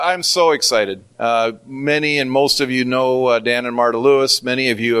I'm so excited. Many and most of you know Dan and Marta Lewis. Many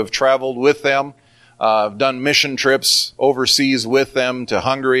of you have traveled with them, done mission trips overseas with them to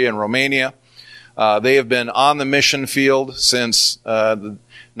Hungary and Romania. They have been on the mission field since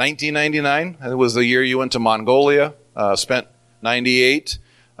 1999. It was the year you went to Mongolia, spent 98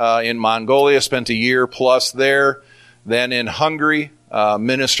 in Mongolia, spent a year plus there, then in Hungary,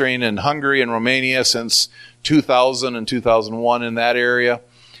 ministering in Hungary and Romania since 2000 and 2001 in that area,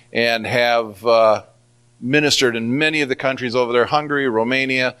 and have ministered in many of the countries over there, Hungary,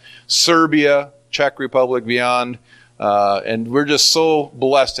 Romania, Serbia, Czech Republic, beyond. And we're just so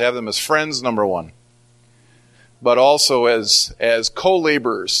blessed to have them as friends, number one, but also as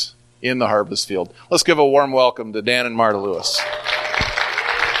co-laborers in the harvest field. Let's give a warm welcome to Dan and Marta Lewis.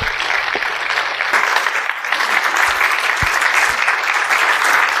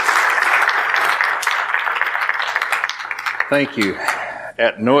 Thank you.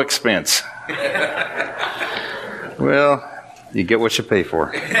 At no expense. Well, you get what you pay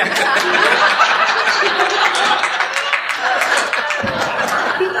for. Did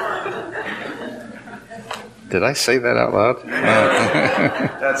I say that out loud?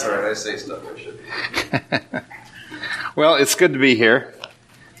 That's all right. I say stuff I should. Well, it's good to be here.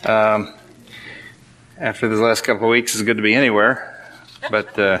 After the last couple of weeks, it's good to be anywhere.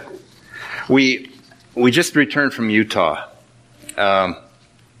 But we just returned from Utah.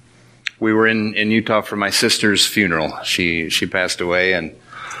 We were in Utah for my sister's funeral. She passed away, and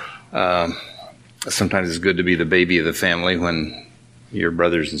sometimes it's good to be the baby of the family when your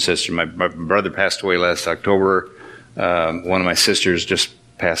brothers and sisters. My brother passed away last October. One of my sisters just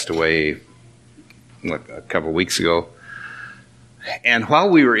passed away a couple of weeks ago. And while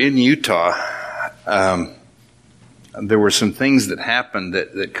we were in Utah, there were some things that happened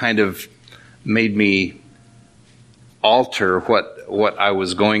that kind of made me alter what I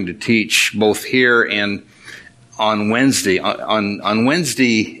was going to teach, both here and on Wednesday. On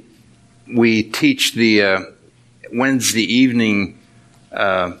Wednesday, we teach the Wednesday evening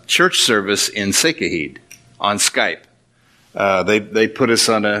church service in Sekahid on Skype. They put us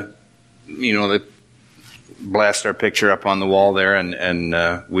on they blast our picture up on the wall there,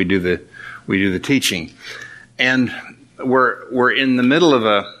 and we do the teaching. And we're in the middle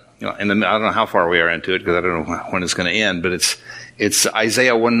of I don't know how far we are into it because I don't know when it's going to end, but it's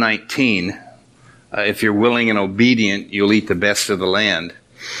Isaiah 119. If you're willing and obedient, you'll eat the best of the land.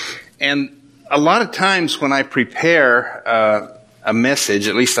 And a lot of times when I prepare a message,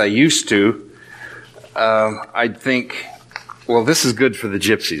 at least I used to, I'd think, well, this is good for the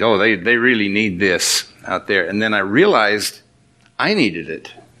gypsies. Oh, they really need this out there. And then I realized I needed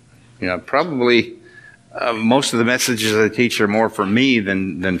it. Probably most of the messages I teach are more for me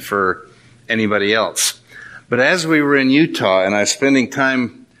than for anybody else. But as we were in Utah and I was spending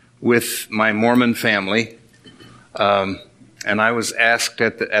time with my Mormon family, and I was asked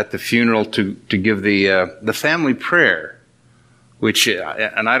at the funeral to give the family prayer, which,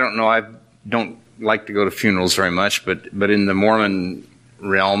 and I don't know, I don't like to go to funerals very much, but in the Mormon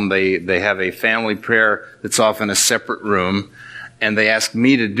realm, they have a family prayer that's off in a separate room. And they asked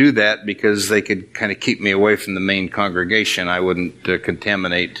me to do that because they could kind of keep me away from the main congregation. I wouldn't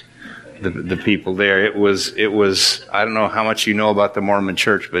contaminate the people there. It was. I don't know how much you know about the Mormon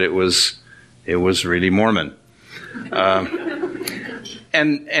Church, but it was really Mormon. And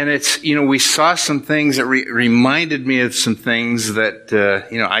it's, we saw some things that reminded me of some things that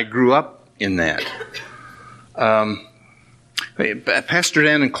I grew up in that. Pastor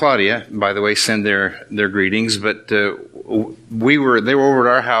Dan and Claudia, by the way, send their greetings, but they were over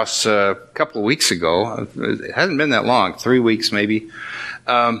at our house a couple of weeks ago. It hasn't been that long, 3 weeks maybe.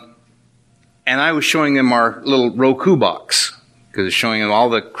 And I was showing them our little Roku box, because it's showing them all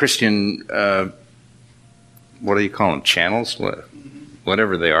the Christian, what do you call them, channels?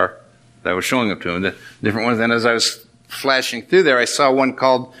 Whatever they are. I was showing them to them, the different ones. And as I was flashing through there, I saw one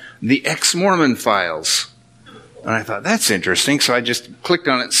called The Ex-Mormon Files. And I thought, that's interesting. So I just clicked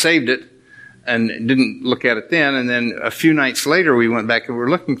on it, saved it, and didn't look at it then. And then a few nights later, we went back and we were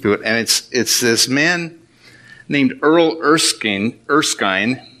looking through it. And it's this man named Earl Erskine,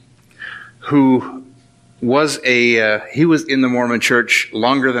 who was he was in the Mormon Church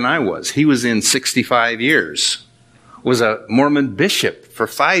longer than I was. He was in 65 years, was a Mormon bishop for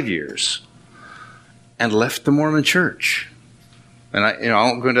 5 years, and left the Mormon Church. And I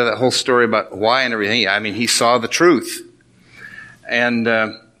won't go into that whole story about why and everything. I mean, he saw the truth. And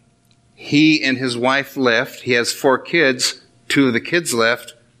he and his wife left. He has 4 kids. 2 of the kids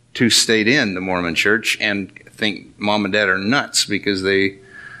left. 2 stayed in the Mormon Church and think mom and dad are nuts because they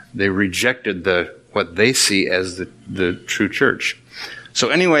rejected what they see as the true church. So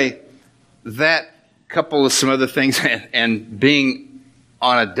anyway, that coupled with some other things, and being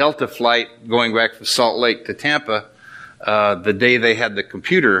on a Delta flight going back from Salt Lake to Tampa, the day they had the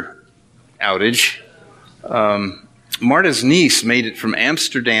computer outage, Marta's niece made it from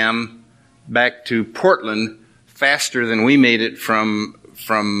Amsterdam back to Portland faster than we made it from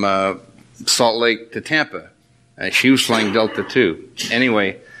Salt Lake to Tampa. She was flying Delta too.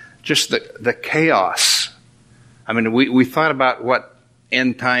 Anyway, just the chaos. I mean, we thought about what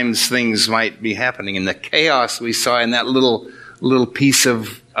end times things might be happening, and the chaos we saw in that little piece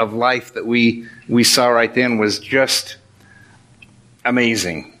of life that we saw right then was just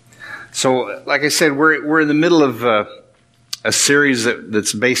amazing. So, like I said, we're in the middle of a series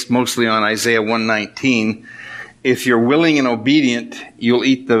that's based mostly on Isaiah 119. If you're willing and obedient, you'll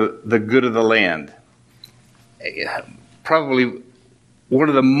eat the good of the land. Probably one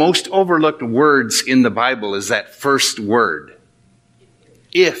of the most overlooked words in the Bible is that first word.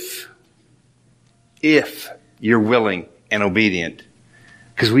 If you're willing and obedient.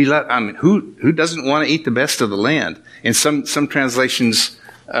 Because who doesn't want to eat the best of the land? And some translations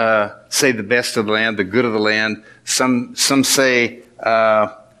say the best of the land, the good of the land. Some say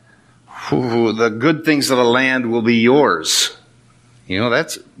the good things of the land will be yours.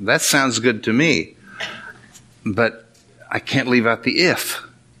 That sounds good to me. But I can't leave out the if.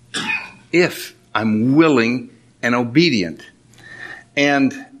 If I'm willing and obedient.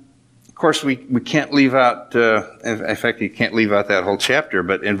 And, of course, we can't leave out, in fact, you can't leave out that whole chapter,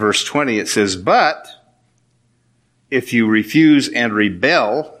 but in verse 20 it says, "But if you refuse and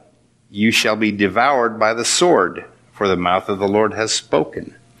rebel, you shall be devoured by the sword, for the mouth of the Lord has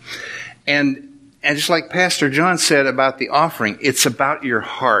spoken." And just like Pastor John said about the offering, it's about your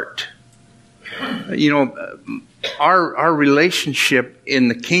heart. Our relationship in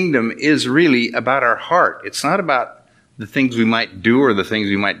the kingdom is really about our heart. It's not about the things we might do or the things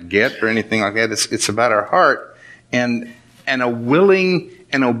we might get or anything like that. It's about our heart. And a willing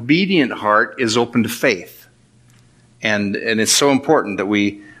and obedient heart is open to faith. And it's so important that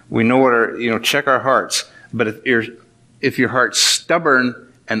we know what check our hearts. But if your heart's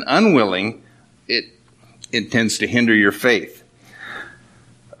stubborn and unwilling, it tends to hinder your faith.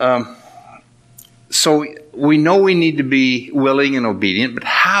 So we know we need to be willing and obedient, but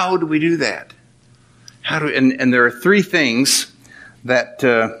how do we do that? And there are three things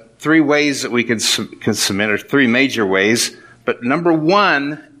three ways that we can submit, or three major ways. But number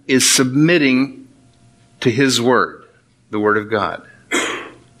one is submitting to His Word, the Word of God.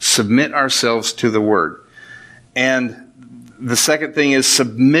 Submit ourselves to the Word. And the second thing is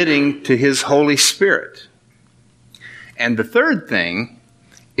submitting to His Holy Spirit. And the third thing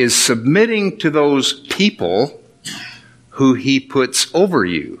is submitting to those people who He puts over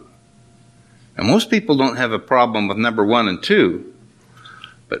you. Now, most people don't have a problem with number 1 and 2,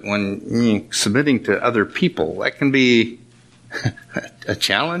 but when submitting to other people, that can be a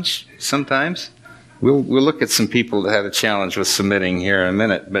challenge sometimes. We'll look at some people that have a challenge with submitting here in a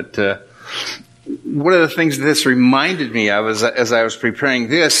minute, but one of the things that this reminded me of as I was preparing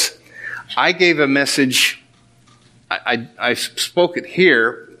this, I gave a message. I spoke it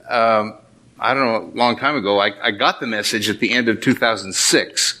here. I don't know, a long time ago. I got the message at the end of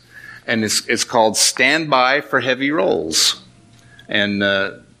 2006. And it's called Stand By for Heavy Rolls. And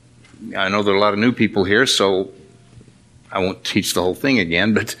I know there are a lot of new people here, so I won't teach the whole thing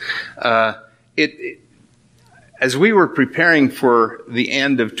again. But as we were preparing for the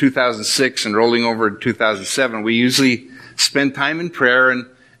end of 2006 and rolling over to 2007, we usually spend time in prayer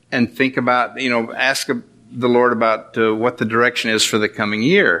and think about, ask the Lord about what the direction is for the coming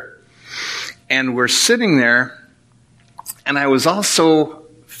year. And we're sitting there, and I was also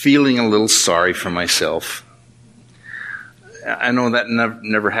feeling a little sorry for myself. I know that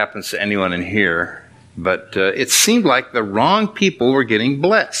never happens to anyone in here, but it seemed like the wrong people were getting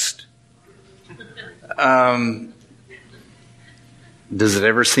blessed. Does it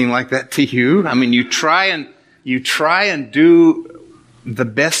ever seem like that to you? I mean, you try and do the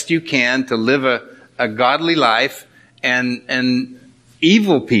best you can to live a godly life, and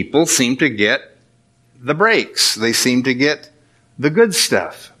evil people seem to get the breaks. They seem to get the good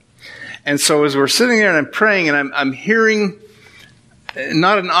stuff. And so as we're sitting there and I'm praying, and I'm hearing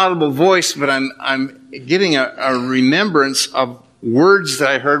not an audible voice, but I'm getting a remembrance of words that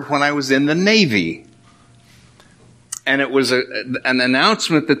I heard when I was in the Navy. And it was an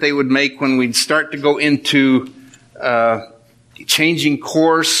announcement that they would make when we'd start to go into changing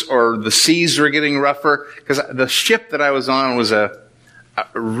course, or the seas were getting rougher. Because the ship that I was on was a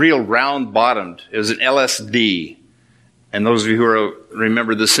real round-bottomed. It was an LSD. And those of you who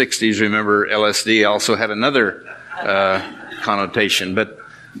remember the 60s remember LSD also had another connotation, but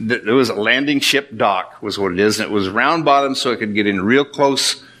there was a landing ship dock was what it is, and it was round bottom so it could get in real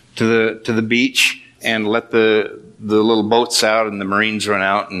close to the beach and let the little boats out and the Marines run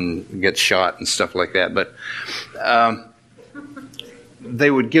out and get shot and stuff like that. But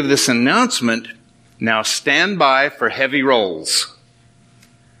they would give this announcement, now stand by for heavy rolls,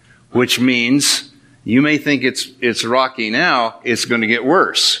 which means you may think it's rocky now, it's going to get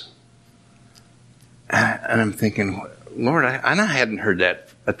worse. And I'm thinking, Lord, I hadn't heard that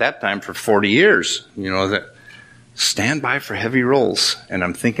at that time for 40 years, that stand by for heavy rolls. And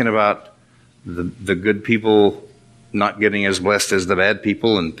I'm thinking about the good people not getting as blessed as the bad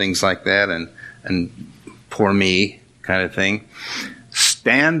people and things like that, and poor me kind of thing.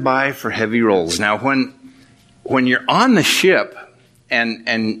 Stand by for heavy rolls. Now, when you're on the ship,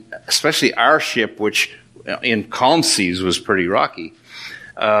 and especially our ship, which in calm seas was pretty rocky,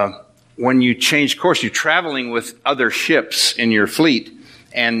 when you change course, you're traveling with other ships in your fleet,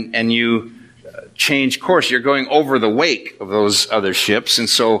 and you change course, you're going over the wake of those other ships, and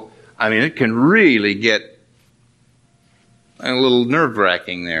so, it can really get a little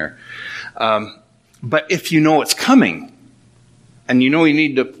nerve-wracking there. But if you know it's coming, and you know you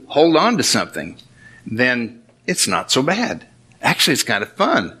need to hold on to something, then it's not so bad. Actually, it's kind of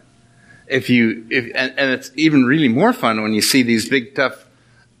fun. And it's even really more fun when you see these big, tough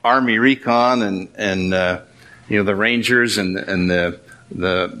Army recon and the Rangers and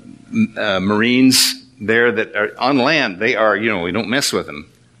the Marines there that are on land. They are, we don't mess with them.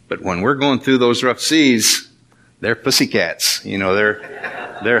 But when we're going through those rough seas, they're pussycats.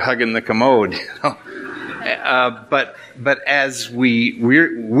 They're hugging the commode. But as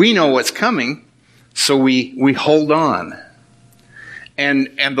we know what's coming, so we hold on.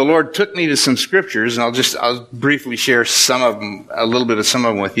 And the Lord took me to some scriptures, and I'll briefly share a little bit of some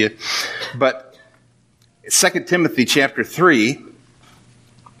of them with you. But 2 Timothy chapter 3,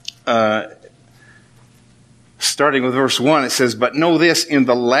 starting with verse 1, it says, "But know this, in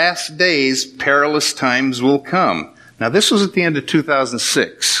the last days perilous times will come." Now this was at the end of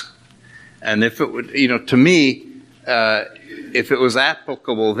 2006. And if it would, to me, if it was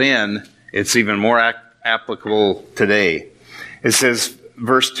applicable then, it's even more applicable today. It says,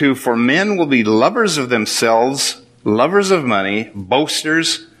 verse 2, "For men will be lovers of themselves, lovers of money,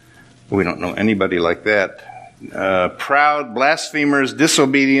 boasters," we don't know anybody like that, "proud, blasphemers,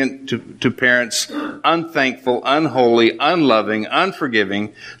 disobedient to parents, unthankful, unholy, unloving,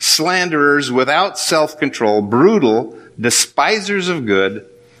 unforgiving, slanderers, without self-control, brutal, despisers of good,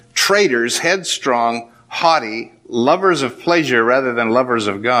 traitors, headstrong, haughty, lovers of pleasure rather than lovers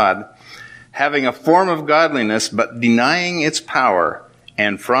of God, having a form of godliness but denying its power,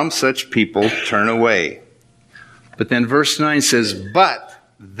 and from such people turn away." But then verse 9 says, "But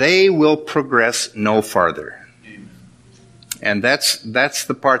they will progress no farther." Amen. And that's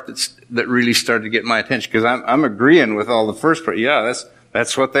the part that really started to get my attention, because I'm agreeing with all the first part. Yeah,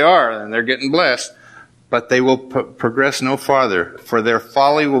 that's what they are, and they're getting blessed. But they will progress no farther, for their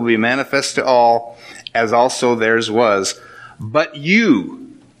folly will be manifest to all, as also theirs was. But you,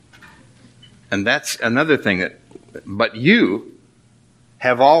 and that's another thing but you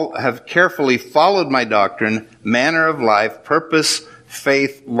have carefully followed my doctrine, manner of life, purpose,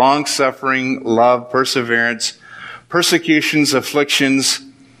 faith, long-suffering, love, perseverance, persecutions, afflictions.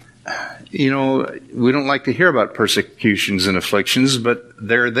 We don't like to hear about persecutions and afflictions, but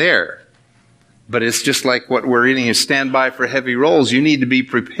they're there. But it's just like what we're reading is stand by for heavy rolls. You need to be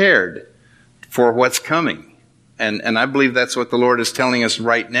prepared for what's coming. And I believe that's what the Lord is telling us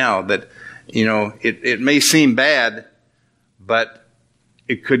right now, that, it may seem bad, but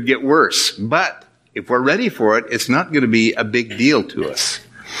it could get worse. But if we're ready for it, it's not going to be a big deal to us.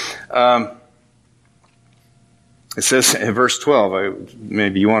 It says in verse 12,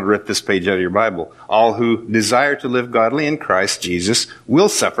 maybe you want to rip this page out of your Bible, "All who desire to live godly in Christ Jesus will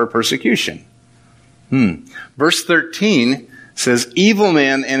suffer persecution." Verse 13 says, "Evil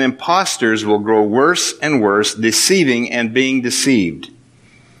men and impostors will grow worse and worse, deceiving and being deceived."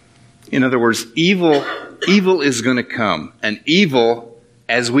 In other words, evil is going to come. And evil,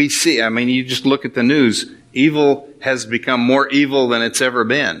 as we see, you just look at the news, evil has become more evil than it's ever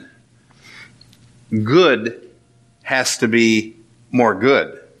been. Good has to be more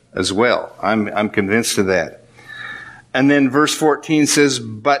good as well. I'm convinced of that. And then verse 14 says,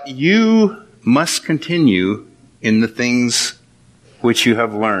 "But you must continue in the things which you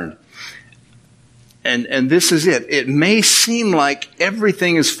have learned." And this is it. It may seem like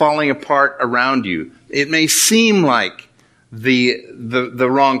everything is falling apart around you. It may seem like the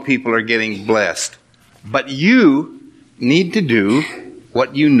wrong people are getting blessed. But you need to do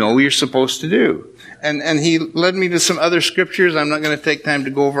what you know you're supposed to do. And he led me to some other scriptures. I'm not going to take time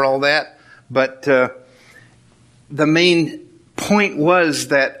to go over all that. But the main point was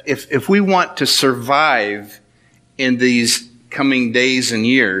that if we want to survive in these coming days and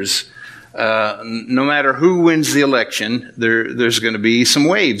years, no matter who wins the election, there's going to be some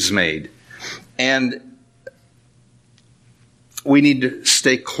waves made. And we need to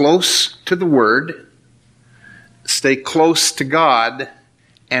stay close to the Word, stay close to God,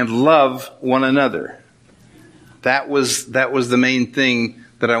 and love one another. That was the main thing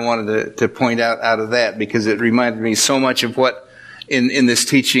that I wanted to point out of that, because it reminded me so much of what in this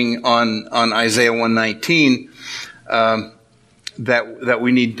teaching on Isaiah 119, that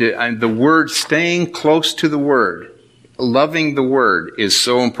we need to, and the Word, staying close to the Word, loving the Word is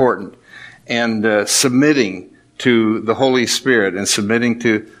so important, and submitting to the Holy Spirit and submitting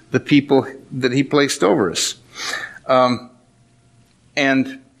to the people that He placed over us.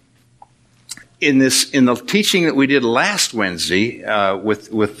 And in the teaching that we did last Wednesday with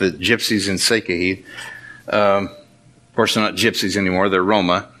the gypsies in Sekehid, of course they're not gypsies anymore, they're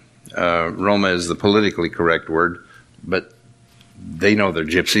Roma. Roma is the politically correct word, but they know they're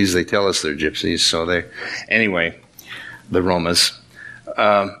gypsies. They tell us they're gypsies. So anyway, the Romas.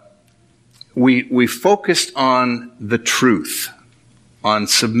 We focused on the truth, on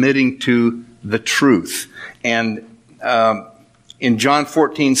submitting to the truth. And in John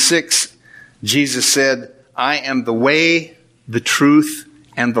 14:6, Jesus said, "I am the way, the truth,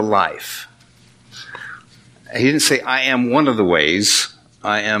 and the life." He didn't say, "I am one of the ways,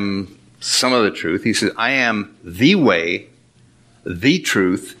 I am some of the truth." He said, "I am the way, the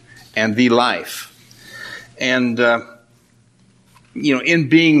truth, and the life." And, in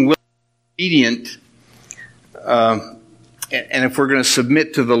being obedient, and if we're going to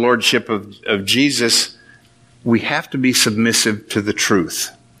submit to the lordship of Jesus, we have to be submissive to the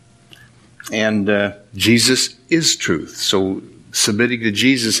truth. And Jesus is truth. So submitting to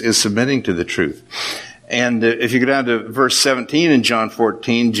Jesus is submitting to the truth. And if you go down to verse 17 in John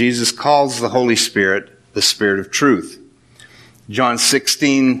 14, Jesus calls the Holy Spirit the Spirit of truth. John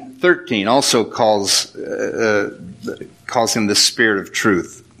 16:13 also calls him the Spirit of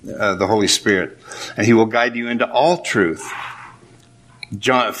truth, the Holy Spirit. And He will guide you into all truth.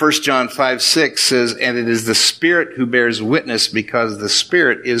 1 John 5:6 says, "And it is the Spirit who bears witness, because the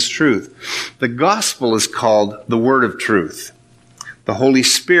Spirit is truth." The gospel is called the Word of truth. The Holy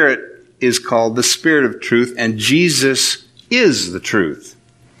Spirit is called the Spirit of truth, and Jesus is the truth.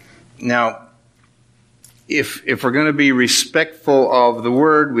 Now, if we're going to be respectful of the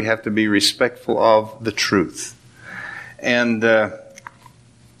Word, we have to be respectful of the truth. And,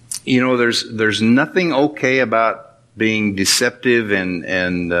 there's nothing okay about being deceptive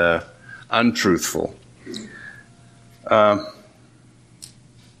and untruthful. For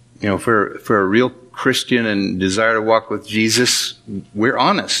a real Christian and desire to walk with Jesus, we're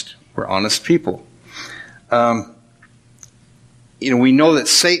honest. We're honest people. We know that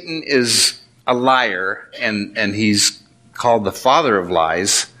Satan is a liar, and he's called the father of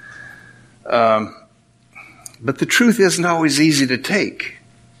lies. But the truth isn't always easy to take.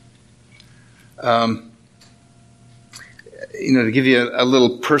 To give you a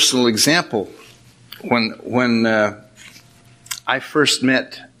little personal example, when I first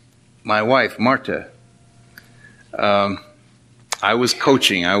met my wife, Marta, I was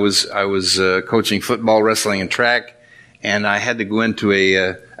coaching. I was coaching football, wrestling, and track, and I had to go into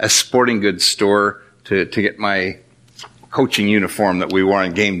a sporting goods store to get my coaching uniform that we wore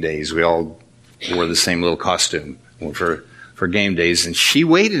on game days. We all wore the same little costume for game days, and she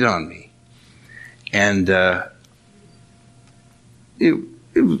waited on me. And it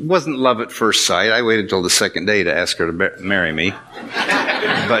wasn't love at first sight. I waited till the second day to ask her to marry me.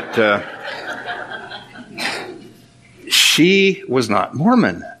 But she was not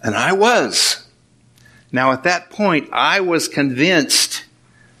Mormon, and I was. Now, at that point, I was convinced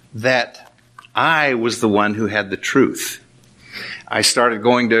that I was the one who had the truth. I started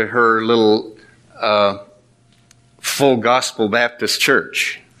going to her little full gospel Baptist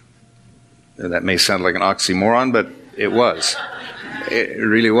church. That may sound like an oxymoron, but it was. It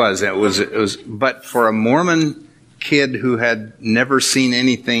really was. It was. But for a Mormon kid who had never seen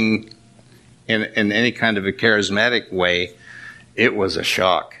anything in any kind of a charismatic way, it was a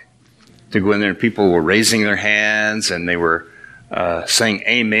shock to go in there, and people were raising their hands, and they were saying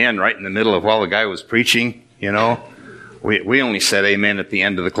amen right in the middle of while the guy was preaching. We only said amen at the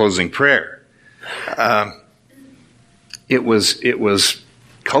end of the closing prayer. It was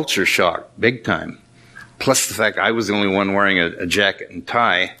culture shock, big time. Plus the fact I was the only one wearing a jacket and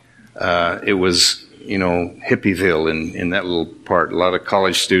tie. It was Hippieville in that little part, a lot of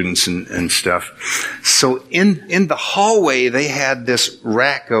college students and stuff. So in the hallway, they had this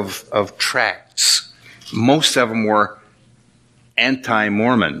rack of tracts. Most of them were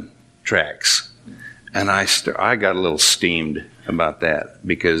anti-Mormon tracts. And I got a little steamed about that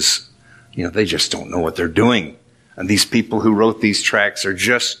because, they just don't know what they're doing. And these people who wrote these tracts are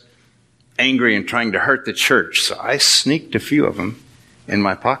just angry and trying to hurt the church. So I sneaked a few of them in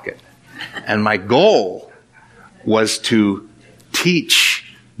my pocket. And my goal was to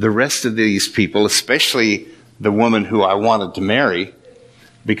teach the rest of these people, especially the woman who I wanted to marry,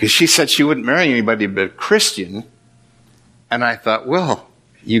 because she said she wouldn't marry anybody but a Christian. And I thought, well,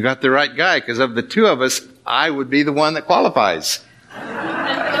 you got the right guy, because of the two of us, I would be the one that qualifies.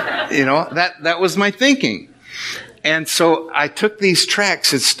 That was my thinking. And so I took these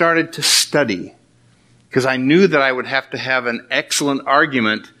tracts and started to study, because I knew that I would have to have an excellent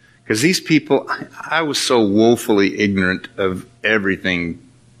argument, because these people, I was so woefully ignorant of everything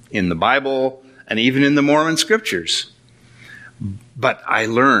in the Bible and even in the Mormon scriptures. But I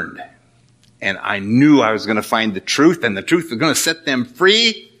learned, and I knew I was going to find the truth, and the truth was going to set them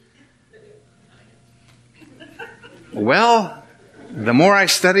free. Well, the more I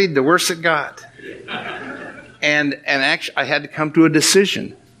studied, the worse it got. And actually, I had to come to a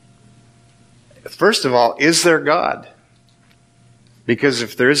decision. First of all, is there God? Because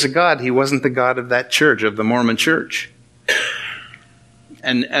if there is a God, He wasn't the God of that church, of the Mormon church.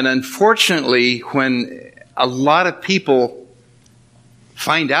 And unfortunately, when a lot of people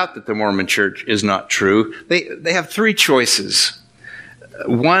find out that the Mormon church is not true, they have three choices.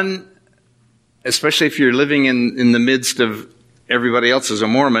 One, especially if you're living in the midst of everybody else as a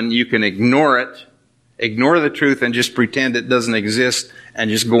Mormon, you can ignore it, ignore the truth, and just pretend it doesn't exist and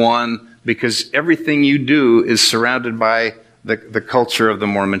just go on, because everything you do is surrounded by the culture of the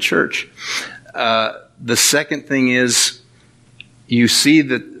Mormon church. The second thing is, you see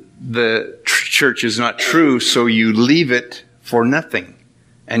that the church is not true, so you leave it for nothing.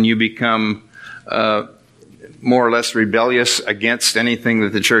 And you become more or less rebellious against anything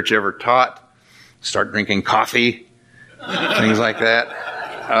that the church ever taught. Start drinking coffee, things like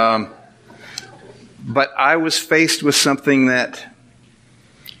that. But I was faced with something that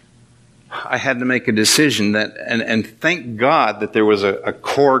I had to make a decision, and thank God that there was a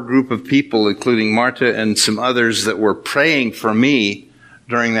core group of people, including Marta and some others, that were praying for me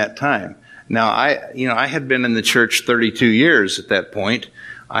during that time. Now, I had been in the church 32 years at that point.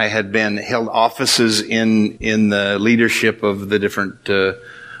 I had held offices in the leadership of the different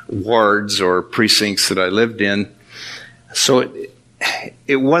wards or precincts that I lived in. So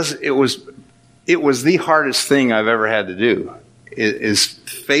it was the hardest thing I've ever had to do. Is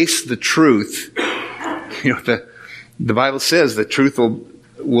face the truth. The Bible says the truth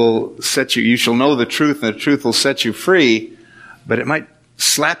will set you. You shall know the truth, and the truth will set you free. But it might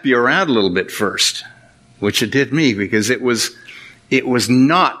slap you around a little bit first, which it did me, because it was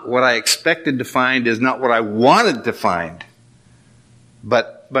not what I expected to find, is not what I wanted to find.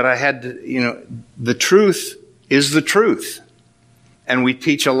 But I had to. The truth is the truth, and we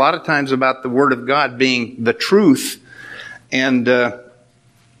teach a lot of times about the Word of God being the truth. And it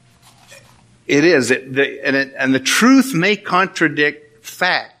is, and the truth may contradict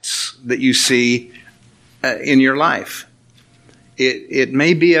facts that you see in your life. It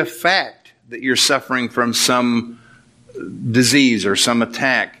may be a fact that you're suffering from some disease or some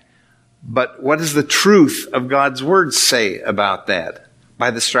attack, but what does the truth of God's Word say about that?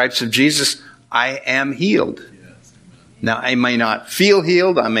 By the stripes of Jesus, I am healed. Now, I may not feel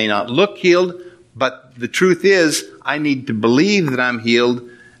healed, I may not look healed, but the truth is, I need to believe that I'm healed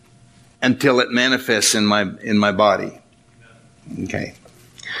until it manifests in my body. Okay.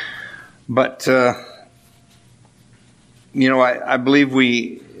 But, I believe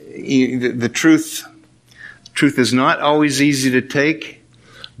the truth is not always easy to take,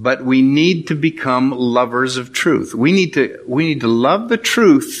 but we need to become lovers of truth. We need to love the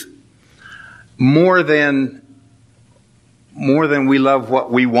truth more than we love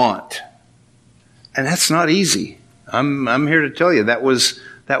what we want. And that's not easy. I'm here to tell you that was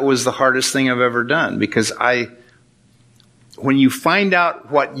the hardest thing I've ever done, because when you find out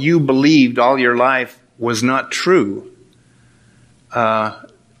what you believed all your life was not true,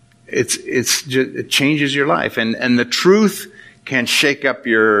 it changes your life, and the truth can shake up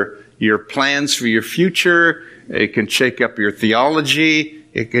your plans for your future. It can shake up your theology.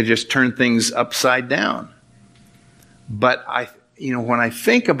 It can just turn things upside down. But when I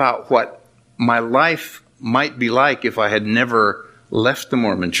think about what my life might be like if I had never left the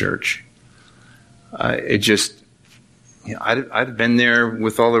Mormon church, I'd have been there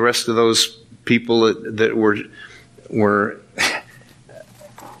with all the rest of those people that were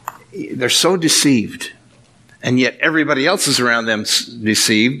they're so deceived, and yet everybody else is around them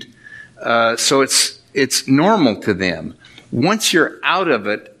deceived. So it's normal to them. Once you're out of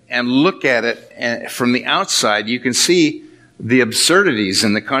it and look at it from the outside, you can see the absurdities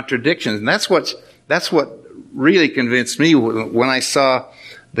and the contradictions. And that's what really convinced me when I saw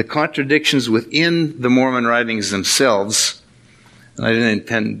the contradictions within the Mormon writings themselves. And I didn't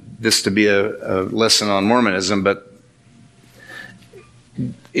intend this to be a lesson on Mormonism, but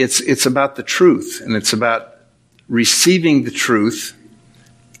it's about the truth, and it's about receiving the truth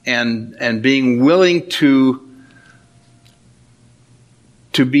and being willing to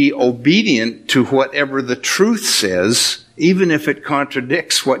be obedient to whatever the truth says, even if it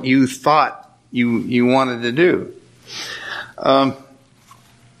contradicts what you thought you wanted to do.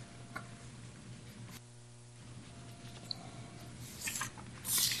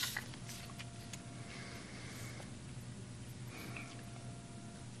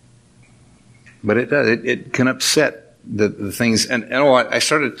 But it does. It can upset the things. And I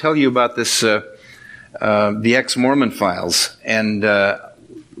started to tell you about this, the ex-Mormon files. And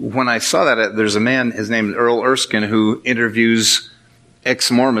when I saw that, there's a man, his name is Earl Erskine, who interviews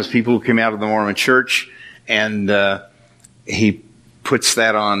ex-Mormons, people who came out of the Mormon Church, and he puts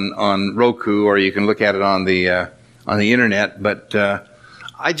that on Roku, or you can look at it on the internet. But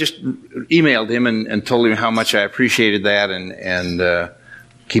I just emailed him and told him how much I appreciated that and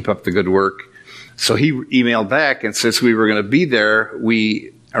keep up the good work. So he emailed back, and since we were going to be there,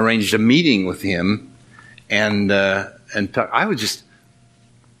 we arranged a meeting with him, and I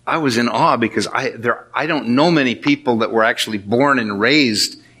was in awe because I don't know many people that were actually born and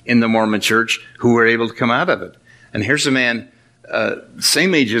raised in the Mormon Church who were able to come out of it. And here's a man,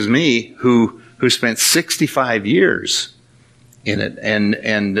 same age as me, who spent 65 years in it,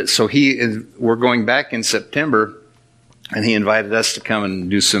 and so we're going back in September, and he invited us to come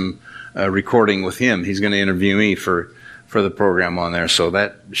and do some recording with him. He's going to interview me for the program on there, so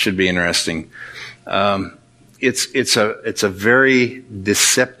that should be interesting. It's a very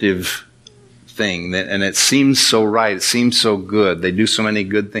deceptive thing, and it seems so right. It seems so good. They do so many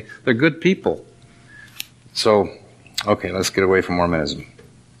good things. They're good people. So, okay, let's get away from Mormonism.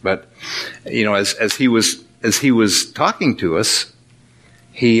 But as he was talking to us,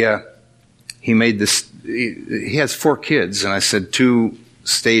 he made this. He has 4 kids, and I said 2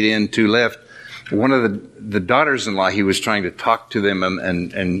 stayed in, 2 left. One of the daughters-in-law, he was trying to talk to them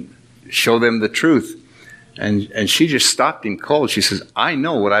and show them the truth. And she just stopped him cold. She says, I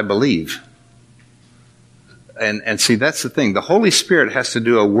know what I believe. And see, that's the thing. The Holy Spirit has to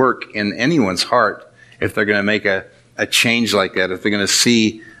do a work in anyone's heart if they're going to make a change like that, if they're going to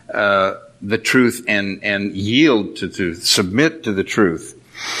see the truth and yield to truth, submit to the truth.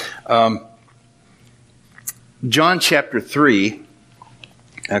 John chapter 3,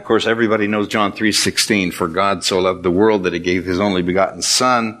 of course, everybody knows John 3:16. For God so loved the world that he gave his only begotten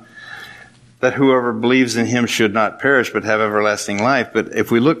Son, that whoever believes in him should not perish but have everlasting life. But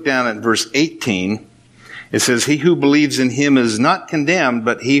if we look down at verse 18, it says, he who believes in him is not condemned,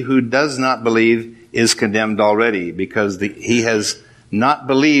 but he who does not believe is condemned already, because he has not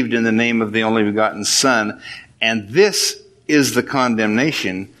believed in the name of the only begotten Son. And this is the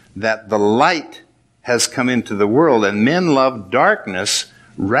condemnation, that the light has come into the world, and men love darkness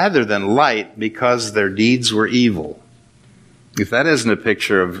rather than light, because their deeds were evil. If that isn't a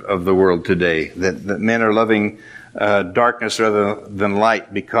picture of the world today, that men are loving darkness rather than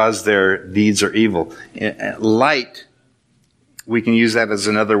light because their deeds are evil. Light, we can use that as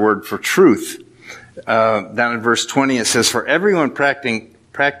another word for truth. Down in verse 20 it says, for everyone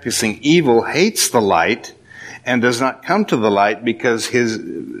practicing evil hates the light and does not come to the light, because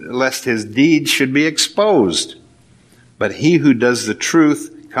lest his deeds should be exposed. But he who does the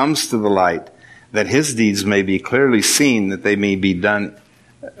truth comes to the light, that his deeds may be clearly seen, that they may be done,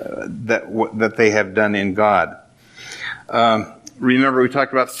 that they have done in God. Remember, we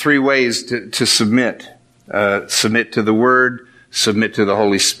talked about 3 ways to submit. Submit to the Word, submit to the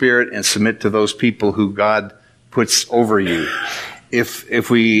Holy Spirit, and submit to those people who God puts over you. If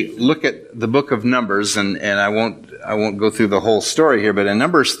we look at the book of Numbers, and I won't go through the whole story here, but in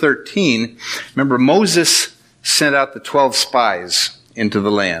Numbers 13, remember Moses sent out the 12 spies into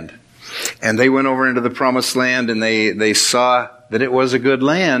the land. And they went over into the promised land, and they saw that it was a good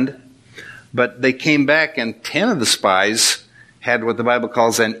land, but they came back, and 10 of the spies had what the Bible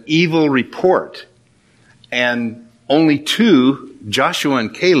calls an evil report. And only 2, Joshua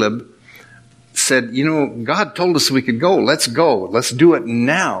and Caleb, said, God told us we could go. Let's go. Let's do it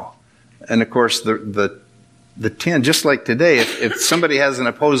now. And of course, the the 10, just like today, if somebody has an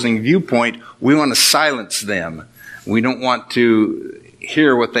opposing viewpoint, we want to silence them. We don't want to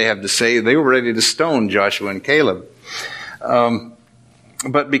hear what they have to say. They were ready to stone Joshua and Caleb.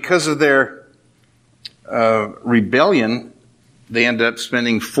 But because of their rebellion, they ended up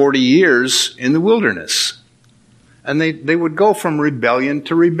spending 40 years in the wilderness. And they would go from rebellion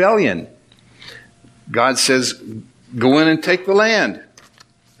to rebellion. God says, go in and take the land.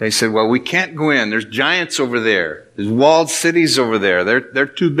 They said, well, we can't go in. There's giants over there. There's walled cities over there. They're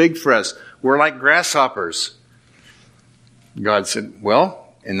too big for us. We're like grasshoppers. God said,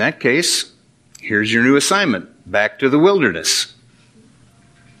 well, in that case, here's your new assignment. Back to the wilderness.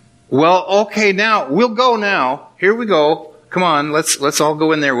 Well, okay, now, we'll go now. Here we go. Come on, let's all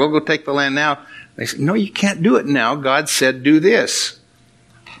go in there. We'll go take the land now. They said, no, you can't do it now. God said, do this.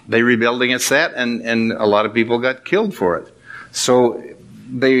 They rebelled against that, and a lot of people got killed for it. So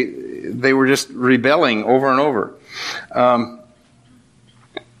they were just rebelling over and over.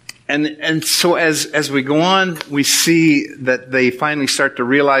 And so as we go on, we see that they finally start to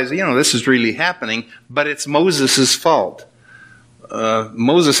realize, this is really happening, but it's Moses' fault.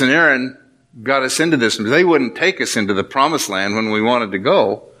 Moses and Aaron got us into this. They wouldn't take us into the promised land when we wanted to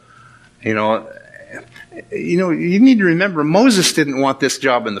go. You need to remember, Moses didn't want this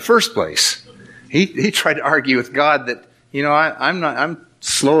job in the first place. He tried to argue with God that, I'm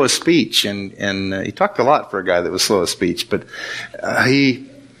slow of speech, and he talked a lot for a guy that was slow of speech, but he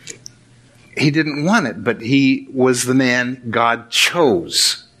didn't want it, but he was the man God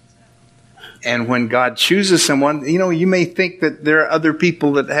chose. And when God chooses someone, you may think that there are other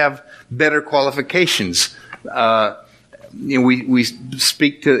people that have better qualifications. We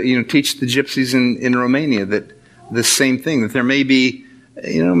speak to, teach the gypsies in Romania that the same thing, that there may be,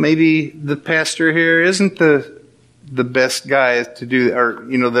 maybe the pastor here isn't the best guy to do, or,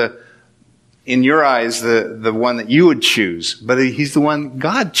 in your eyes, the one that you would choose, but he's the one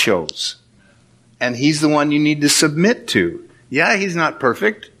God chose. And he's the one you need to submit to. Yeah, he's not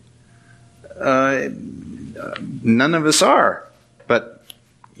perfect. None of us are. But,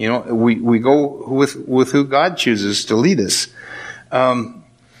 we go with who God chooses to lead us. And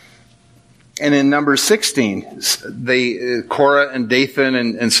in Numbers 16, Korah and Dathan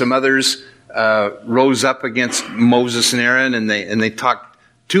and some others rose up against Moses and Aaron, and they talked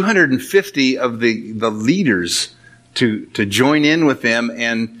 250 of the leaders to join in with them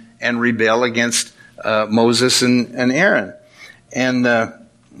and rebel against Moses and Aaron. And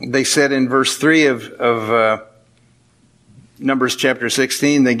they said in verse 3 of Numbers chapter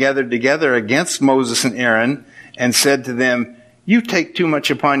 16, they gathered together against Moses and Aaron and said to them, you take too much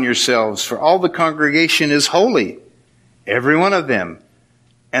upon yourselves, for all the congregation is holy, every one of them,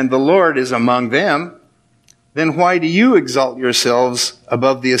 and the Lord is among them. Then why do you exalt yourselves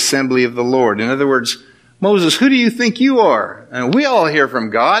above the assembly of the Lord? In other words, Moses, who do you think you are? And we all hear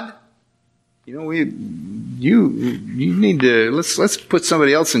from God. You need to, let's put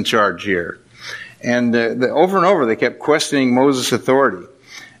somebody else in charge here. And over and over they kept questioning Moses' authority.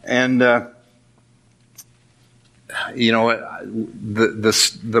 And, the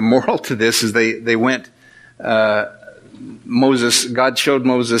moral to this is they went, God showed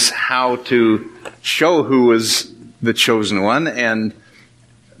Moses how to show who was the chosen one, and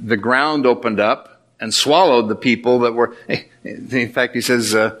the ground opened up and swallowed the people that were, in fact, he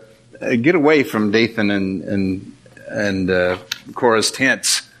says, get away from Dathan and Korah's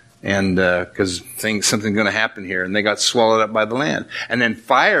tents, and because something's going to happen here, and they got swallowed up by the land. And then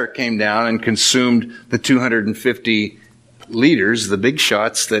fire came down and consumed the 250 leaders, the big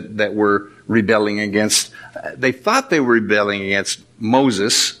shots that were rebelling against. They thought they were rebelling against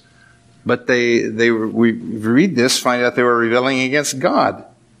Moses, but we read this, find out they were rebelling against God.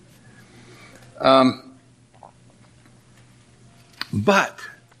 But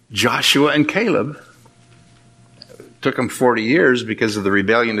Joshua and Caleb, took them 40 years because of the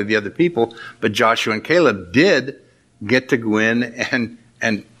rebellion of the other people, but Joshua and Caleb did get to go in and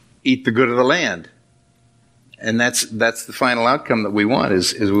eat the good of the land. And that's the final outcome that we want,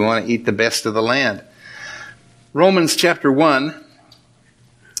 is we want to eat the best of the land. Romans chapter 1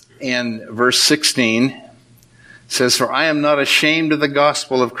 and verse 16 says, for I am not ashamed of the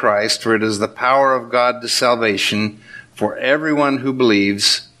gospel of Christ, for it is the power of God to salvation for everyone who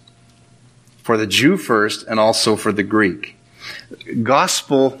believes, for the Jew first and also for the Greek.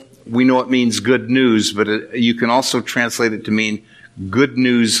 Gospel, we know it means good news, but you can also translate it to mean good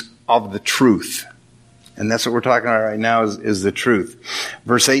news of the truth. And that's what we're talking about right now is the truth.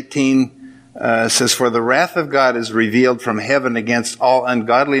 Verse 18 says, for the wrath of God is revealed from heaven against all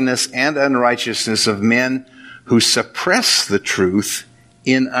ungodliness and unrighteousness of men who suppress the truth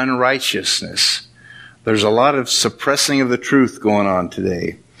in unrighteousness. There's a lot of suppressing of the truth going on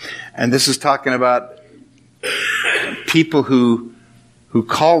today. And this is talking about people who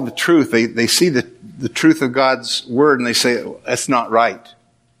call the truth. They see the truth of God's word and they say, that's not right.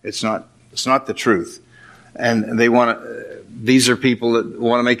 It's not the truth. And these are people that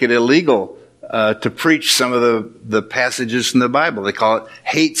want to make it illegal to preach some of the passages from the Bible. They call it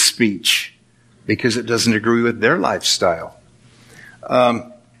hate speech because it doesn't agree with their lifestyle.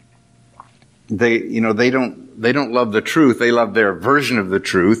 They don't love the truth. They love their version of the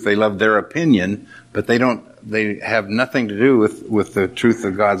truth. They love their opinion, but they have nothing to do with the truth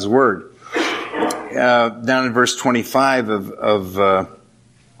of God's word. Down in verse 25 of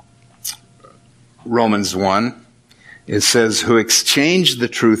Romans 1, it says, who exchanged the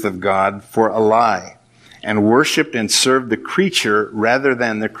truth of God for a lie and worshipped and served the creature rather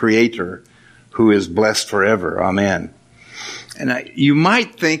than the Creator, who is blessed forever. Amen. And you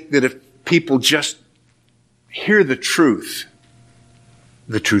might think that if people just hear the truth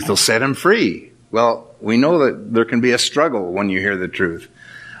will set them free. Well, we know that there can be a struggle when you hear the truth.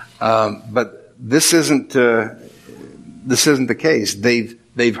 But this isn't the case.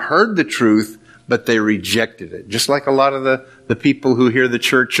 They've heard the truth, but they rejected it. Just like a lot of the people who hear the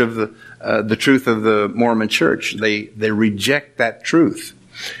church of the truth of the Mormon church. They reject that truth.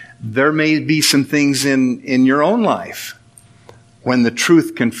 There may be some things in your own life when the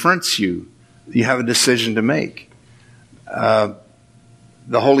truth confronts you, you have a decision to make. The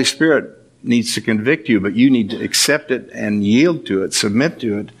Holy Spirit needs to convict you, but you need to accept it and yield to it, submit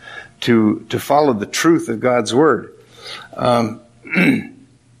to it, to follow the truth of God's word. But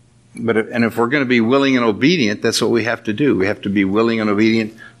if we're going to be willing and obedient, that's what we have to do. We have to be willing and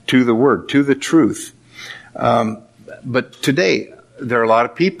obedient to the word, to the truth. But today, there are a lot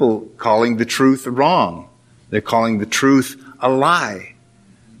of people calling the truth wrong. They're calling the truth a lie.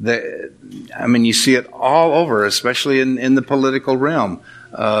 You see it all over, especially in the political realm,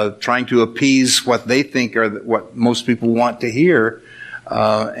 trying to appease what they think are what most people want to hear,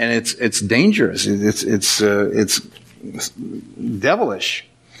 and it's dangerous. It's devilish.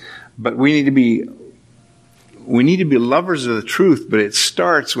 But we need to be lovers of the truth. But it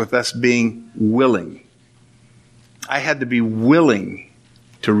starts with us being willing. I had to be willing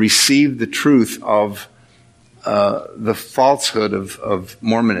to receive the truth of the falsehood of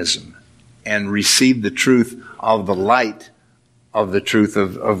Mormonism and receive the truth of the light of the truth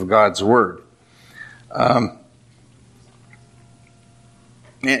of God's word. And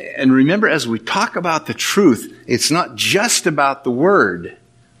remember, as we talk about the truth, it's not just about the word.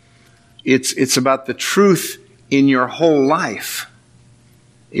 It's about the truth in your whole life.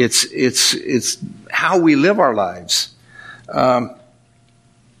 It's how we live our lives.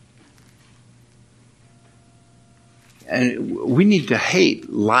 And we need to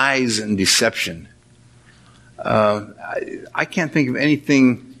hate lies and deception. I can't think of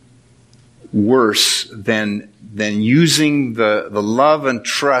anything worse than using the love and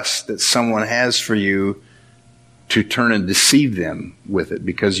trust that someone has for you to turn and deceive them with it,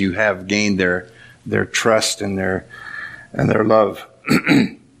 because you have gained their trust and their love.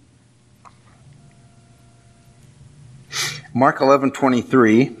 Mark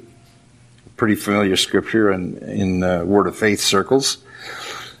 11:23, pretty familiar scripture in Word of Faith circles.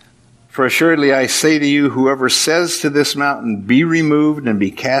 For assuredly I say to you, whoever says to this mountain, be removed and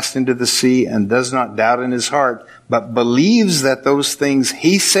be cast into the sea, and does not doubt in his heart, but believes that those things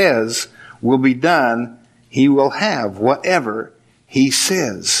he says will be done, he will have whatever he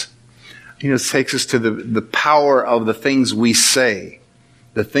says. It takes us to the power of the things we say.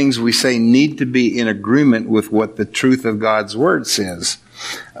 The things we say need to be in agreement with what the truth of God's word says.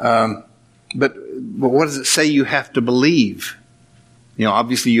 But what does it say you have to believe?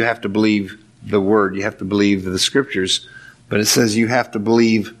 Obviously you have to believe the word. You have to believe the scriptures. But it says you have to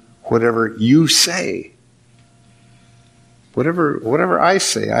believe whatever you say. Whatever I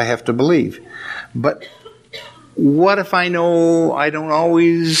say, I have to believe. But what if I know I don't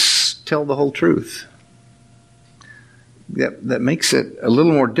always tell the whole truth? That makes it a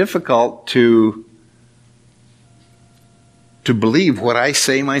little more difficult to believe what I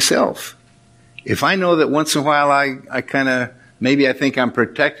say myself. If I know that once in a while I kind of, maybe I think I'm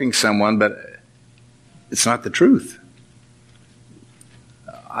protecting someone, but it's not the truth.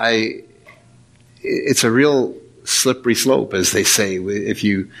 It's a real slippery slope, as they say. If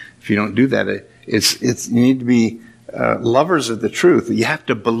you don't do that, you need to be lovers of the truth. You have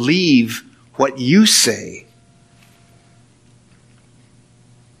to believe what you say.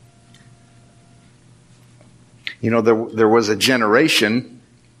 There was a generation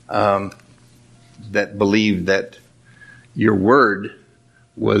that believed that your word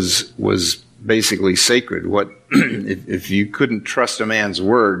was basically sacred. If you couldn't trust a man's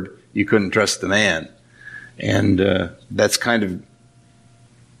word, you couldn't trust the man. And that's kind of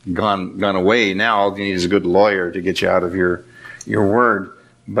gone away now. All you need is a good lawyer to get you out of your word.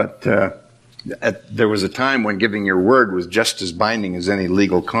 But there was a time when giving your word was just as binding as any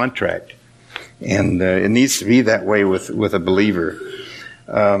legal contract. And it needs to be that way with a believer.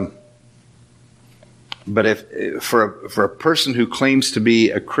 But if for a person who claims to be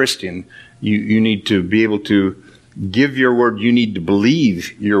a Christian, you need to be able to give your word. You need to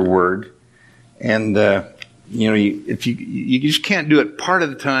believe your word, and if you just can't do it part of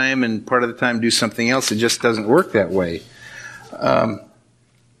the time, and part of the time do something else. It just doesn't work that way.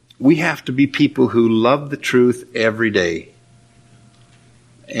 We have to be people who love the truth every day.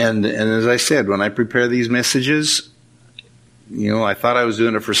 And as I said, when I prepare these messages, I thought I was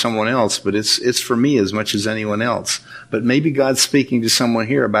doing it for someone else, but it's for me as much as anyone else. But maybe God's speaking to someone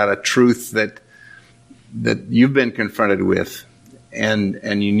here about a truth that you've been confronted with,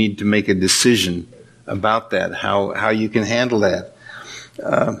 and you need to make a decision about that, how you can handle that.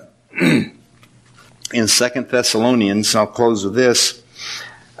 In 2 Thessalonians, I'll close with this.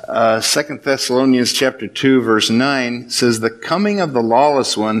 2 Thessalonians chapter 2, verse 9 says, "The coming of the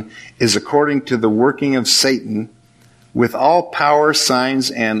lawless one is according to the working of Satan, with all power,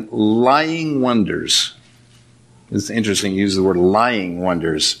 signs, and lying wonders." It's interesting to use the word lying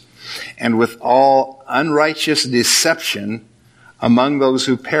wonders. "And with all unrighteous deception among those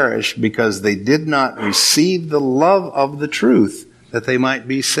who perish, because they did not receive the love of the truth, that they might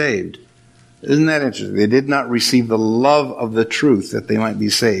be saved." Isn't that interesting? They did not receive the love of the truth, that they might be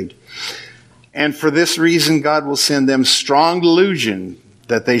saved. "And for this reason God will send them strong delusion,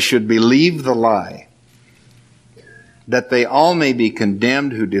 that they should believe the lie, that they all may be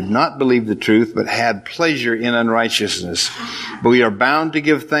condemned who did not believe the truth, but had pleasure in unrighteousness. But we are bound to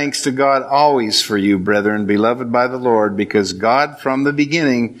give thanks to God always for you, brethren, beloved by the Lord, because God from the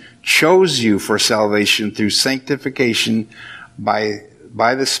beginning chose you for salvation through sanctification by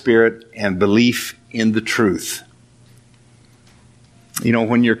the Spirit and belief in the truth."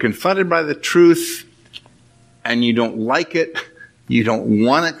 When you're confronted by the truth and you don't like it, you don't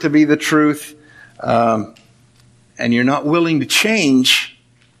want it to be the truth, and you're not willing to change,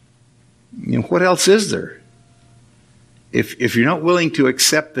 what else is there? If you're not willing to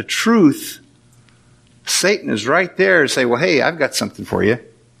accept the truth, Satan is right there to say, "Well, hey, I've got something for you.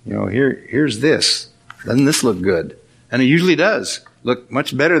 Here's this. Doesn't this look good?" And it usually does look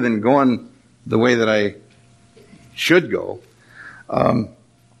much better than going the way that I should go.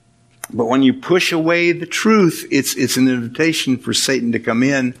 But when you push away the truth, it's an invitation for Satan to come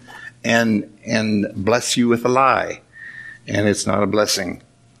in and bless you with a lie. And it's not a blessing.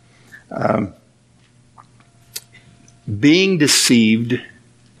 Being deceived,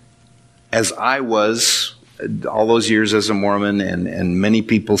 as I was all those years as a Mormon, and many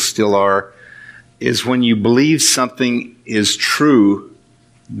people still are, is when you believe something is true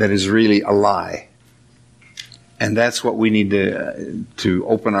that is really a lie. And that's what we need to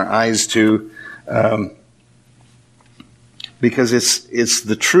open our eyes to, because it's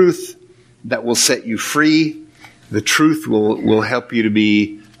the truth that will set you free. The truth will help you to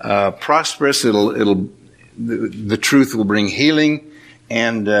be prosperous. The truth will bring healing,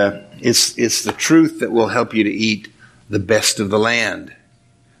 and it's the truth that will help you to eat the best of the land.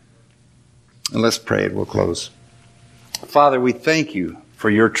 And let's pray and we'll close. Father, we thank you for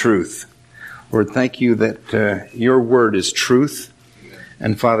your truth. Lord, thank you that your word is truth.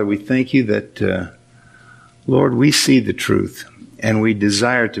 And Father, we thank you that, Lord, we see the truth and we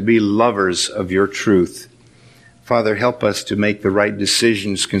desire to be lovers of your truth. Father, help us to make the right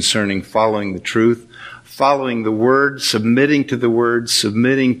decisions concerning following the truth, following the word, submitting to the word,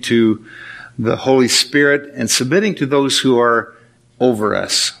 submitting to the Holy Spirit, and submitting to those who are over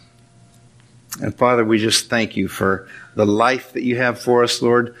us. And Father, we just thank you for the life that you have for us,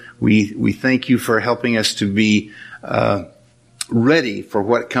 Lord. We thank you for helping us to be ready for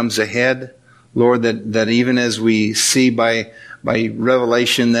what comes ahead, Lord, that even as we see by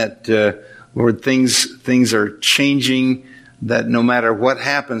revelation that, Lord, things are changing, that no matter what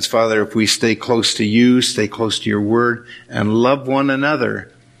happens, Father, if we stay close to you, stay close to your word, and love one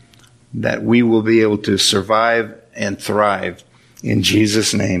another, that we will be able to survive and thrive. In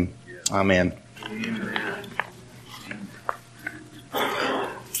Jesus' name, amen.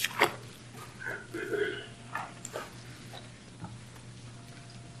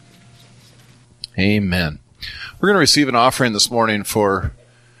 Amen. We're going to receive an offering this morning for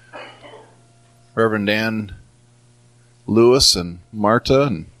Reverend Dan Lewis and Marta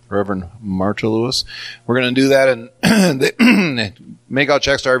and Reverend Marta Lewis. We're going to do that and make out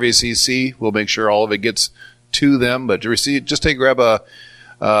checks to RVCC. We'll make sure all of it gets to them. But to receive, just grab a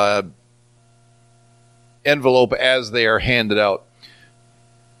envelope as they are handed out.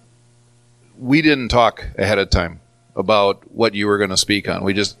 We didn't talk ahead of time about what you were going to speak on.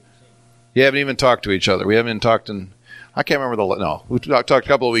 You haven't even talked to each other. We haven't even talked I can't remember we talked a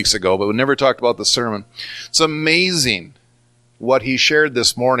couple of weeks ago, but we never talked about the sermon. It's amazing what he shared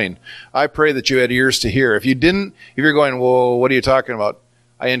this morning. I pray that you had ears to hear. If you're going, well, what are you talking about?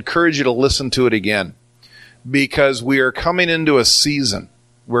 I encourage you to listen to it again, because we are coming into a season.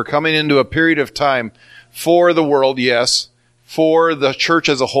 We're coming into a period of time for the world, yes, for the church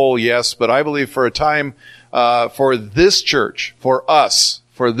as a whole, yes, but I believe for a time for this church, for us,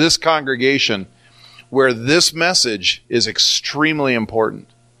 for this congregation, where this message is extremely important.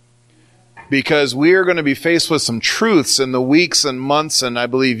 Because we are going to be faced with some truths in the weeks and months and I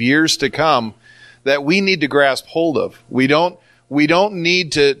believe years to come that we need to grasp hold of. We don't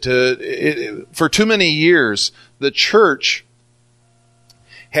need for too many years, the church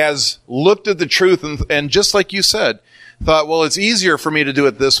has looked at the truth and just like you said, thought, well, it's easier for me to do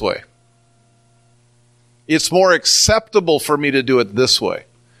it this way. It's more acceptable for me to do it this way.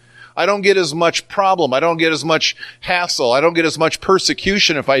 I don't get as much problem. I don't get as much hassle. I don't get as much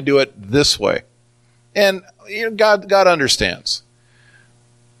persecution if I do it this way. And God understands.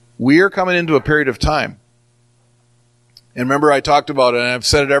 We are coming into a period of time. And remember, I talked about it, and I've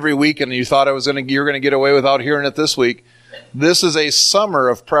said it every week, and you thought you're going to get away without hearing it this week. This is a summer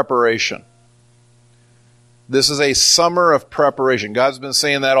of preparation. This is a summer of preparation. God's been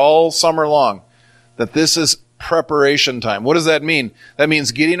saying that all summer long, that this is preparation time. What does that mean? That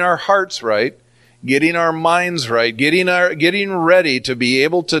means getting our hearts right, getting our minds right, getting ready to be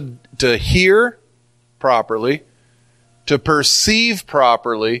able to hear properly, to perceive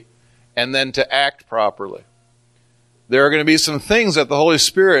properly, and then to act properly. There are going to be some things that the Holy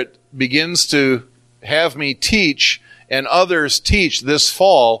Spirit begins to have me teach and others teach this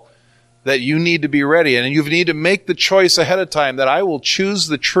fall that you need to be ready. And you need to make the choice ahead of time that I will choose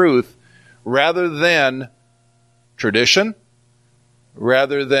the truth rather than tradition,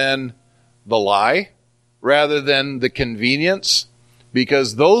 rather than the lie, rather than the convenience,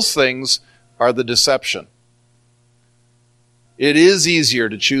 because those things are the deception. It is easier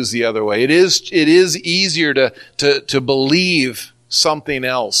to choose the other way. It is easier to believe something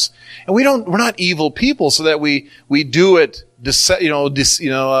else. And we're not evil people so that we do it deceptively,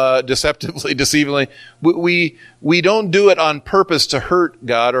 deceivingly. We don't do it on purpose to hurt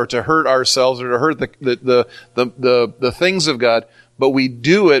God or to hurt ourselves or to hurt the things of God, but we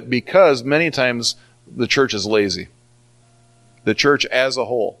do it because many times the church is lazy. The church as a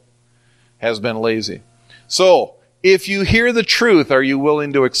whole has been lazy. So, if you hear the truth, are you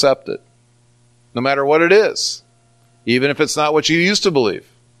willing to accept it? No matter what it is. Even if it's not what you used to believe.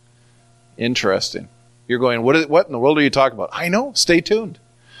 Interesting. You're going, what in the world are you talking about? I know. Stay tuned.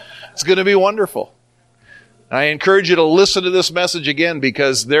 It's going to be wonderful. I encourage you to listen to this message again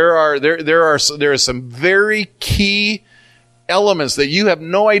because there are some very key elements that you have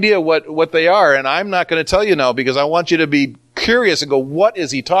no idea what they are, and I'm not going to tell you now because I want you to be curious and go, what is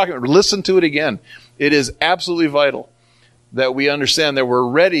he talking about? Listen to it again. It is absolutely vital that we understand that we're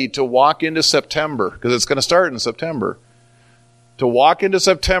ready to walk into September, because it's going to start in September. To walk into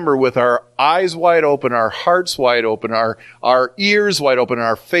September with our eyes wide open, our hearts wide open, our ears wide open,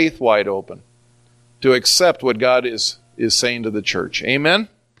 our faith wide open. To accept what God is saying to the church. Amen?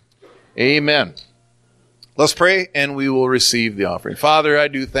 Amen. Let's pray and we will receive the offering. Father, I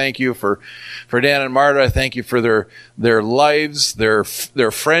do thank you for Dan and Marta. I thank you for their lives, their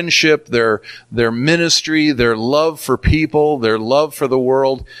friendship, their ministry, their love for people, their love for the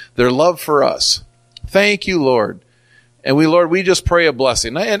world, their love for us. Thank you, Lord. And Lord, we just pray a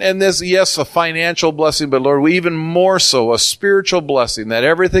blessing. And this, yes, a financial blessing, but Lord, we even more so a spiritual blessing that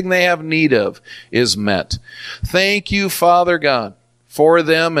everything they have need of is met. Thank you, Father God, for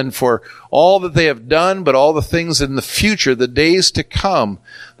them and for all that they have done, but all the things in the future, the days to come,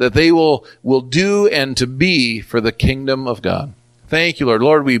 that they will do and to be for the kingdom of God. Thank you, Lord.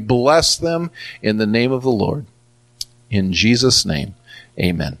 Lord, we bless them in the name of the Lord. In Jesus' name,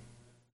 amen.